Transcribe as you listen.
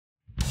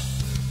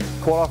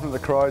Quite often at the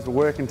Crows we're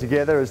working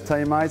together as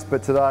teammates,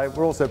 but today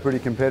we're also pretty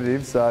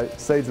competitive, so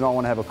Seeds and I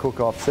want to have a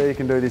cook-off. See who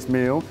can do this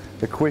meal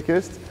the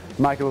quickest,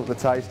 make it look the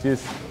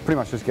tastiest, pretty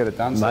much just get it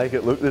done. Make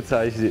it look the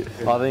tastiest.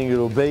 I think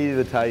it'll be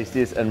the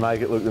tastiest and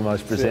make it look the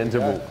most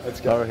presentable.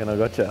 Let's go. I reckon I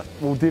gotcha.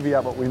 We'll divvy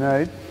up what we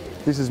need.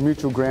 This is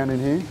mutual ground in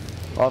here.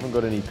 I haven't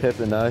got any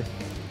pepper, no.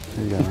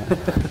 There you go, mate.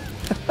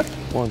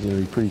 Mine's going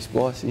to be pretty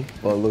spicy.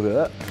 Oh, look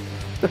at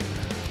that.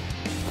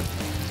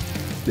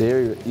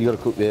 There, you got to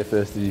cook there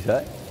first, did you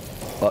say?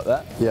 Like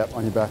that? Yep,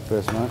 on your back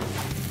first, mate.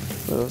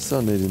 Well, I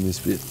still need in this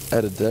bit.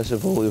 Add a dash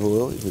of olive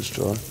oil, let's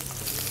try.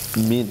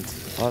 Mint.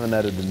 I haven't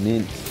added the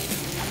mint.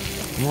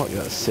 I might go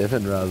a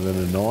 7 rather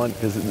than a 9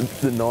 because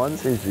the 9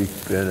 seems to be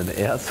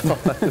burning outside.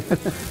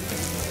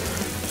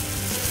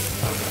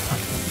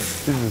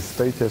 This is a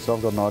speed test, so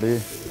I've got an idea.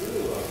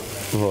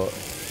 What?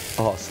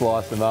 Oh,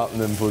 slice them up and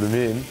then put them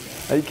in.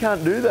 Oh, you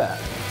can't do that.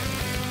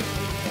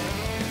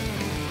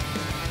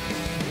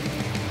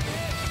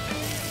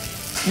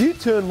 You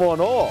turn one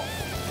off.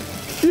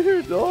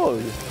 You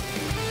dog.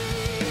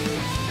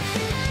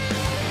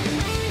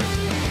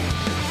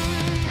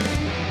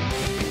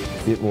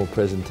 Bit more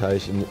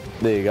presentation.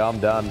 There you go, I'm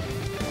done.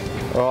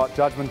 All right,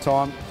 judgment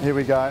time. Here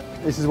we go.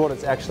 This is what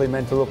it's actually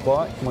meant to look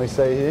like. Can we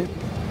see here?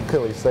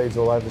 Clearly seeds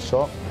all over the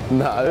shop.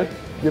 No.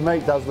 Your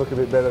meat does look a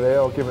bit better there,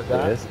 I'll give it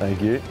that. Yes,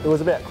 thank you. It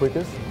was about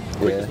quickest.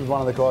 Quickest was one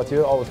of the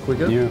criteria. I was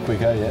quicker. You were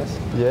quicker, yes.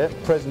 Yeah.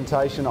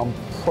 Presentation, I'm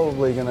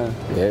probably going to...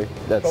 Yeah,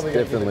 that's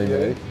definitely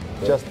me.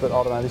 Just that,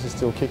 I don't know, this is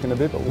still kicking a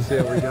bit, but we'll see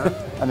how we go.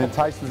 And then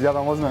taste was the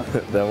other one, wasn't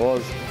it? That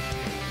was.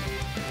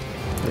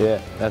 Yeah,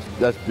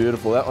 that's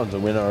beautiful. That one's a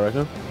winner, I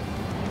reckon.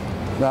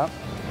 No?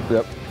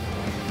 Yep.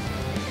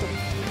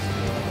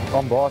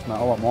 I'm biased, mate.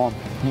 I want mine.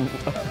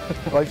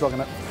 At least I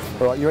can...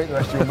 All right, you eat the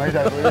rest of your meat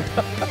over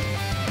here.